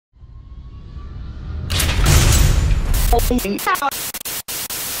Front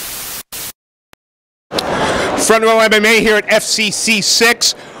row MMA here at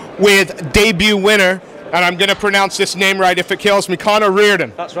FCC6 with debut winner, and I'm going to pronounce this name right if it kills me, Conor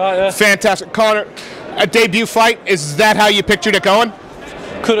Riordan. That's right, yeah. Fantastic. Conor, a debut fight, is that how you pictured it going?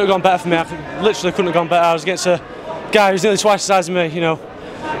 Couldn't have gone better for me. I literally couldn't have gone better. I was against a guy who's nearly twice the size of me, you know,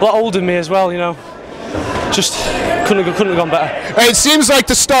 a lot older than me as well, you know. Just couldn't have gone better. It seems like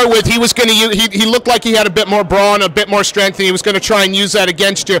to start with, he was going to use, he looked like he had a bit more brawn, a bit more strength, and he was going to try and use that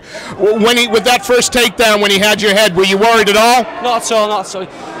against you. With that first takedown, when he had your head, were you worried at all? Not at all, not at all.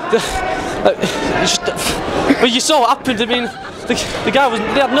 But you saw what happened. I mean, the guy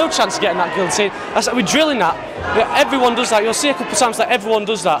they had no chance of getting that guillotine. We're drilling that. Everyone does that. You'll see a couple of times that everyone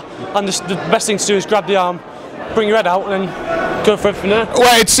does that. And the best thing to do is grab the arm, bring your head out, and then go for everything there.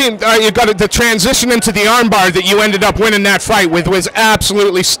 Well, it seemed you got the transition into the armbar that you ended up winning that fight with was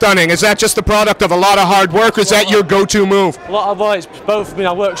absolutely stunning. Is that just the product of a lot of hard work, or is that your go-to move? A lot of it's both. I mean,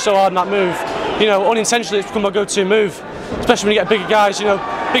 I worked so hard in that move. You know, unintentionally, it's become my go-to move. Especially when you get bigger guys, you know,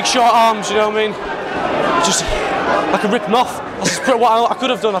 big short arms. You know what I mean? Just I could rip him off. That's what I could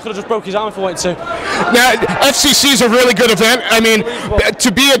have done. I could have just broke his arm if I wanted to. Now, FCC is a really good event. I mean,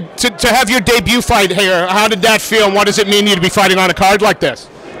 to have your debut fight here, how did that feel, and what does it mean to you to be fighting on a card like this?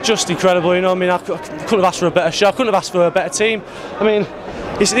 Just incredible, you know what I mean? I couldn't have asked for a better show. I couldn't have asked for a better team. I mean,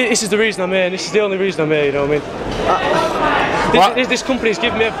 this is the reason I'm here, and this is the only reason I'm here, you know what I mean? This company's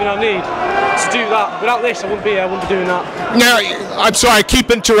given me everything I need to do that. Without this, I wouldn't be here, I wouldn't be doing that. Now, I'm sorry, I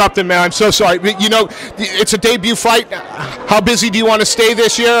keep interrupting, man. I'm so sorry. You know, it's a debut fight. How busy do you want to stay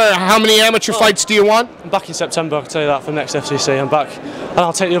this year? How many amateur fights do you want? I'm back in September, I can tell you that, for the next FCC. I'm back, and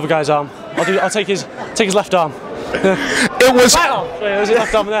I'll take the other guy's arm. I'll take his left arm. It was. Right arm. Sorry, was it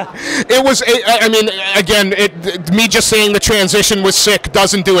left arm there? It was. I mean, again, me just saying the transition was sick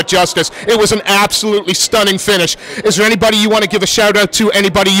doesn't do it justice. It was an absolutely stunning finish. Is there anybody you want to give a shout out to?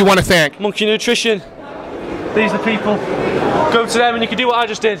 Anybody you want to thank? Monkey Nutrition. These are the people. Go to them, and you can do what I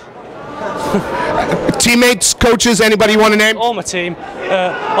just did. Teammates, coaches, anybody you want to name? All my team.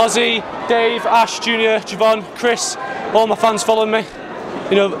 Ozzy, Dave, Ash, Junior, Javon, Chris. All my fans following me.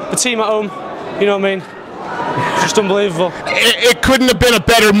 You know, the team at home. You know what I mean? Just unbelievable. It couldn't have been a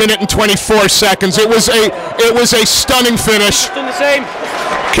better minute and 24 seconds. It was a stunning finish. Done the same.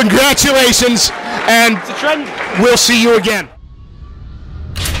 Congratulations, and it's a trend. We'll see you again.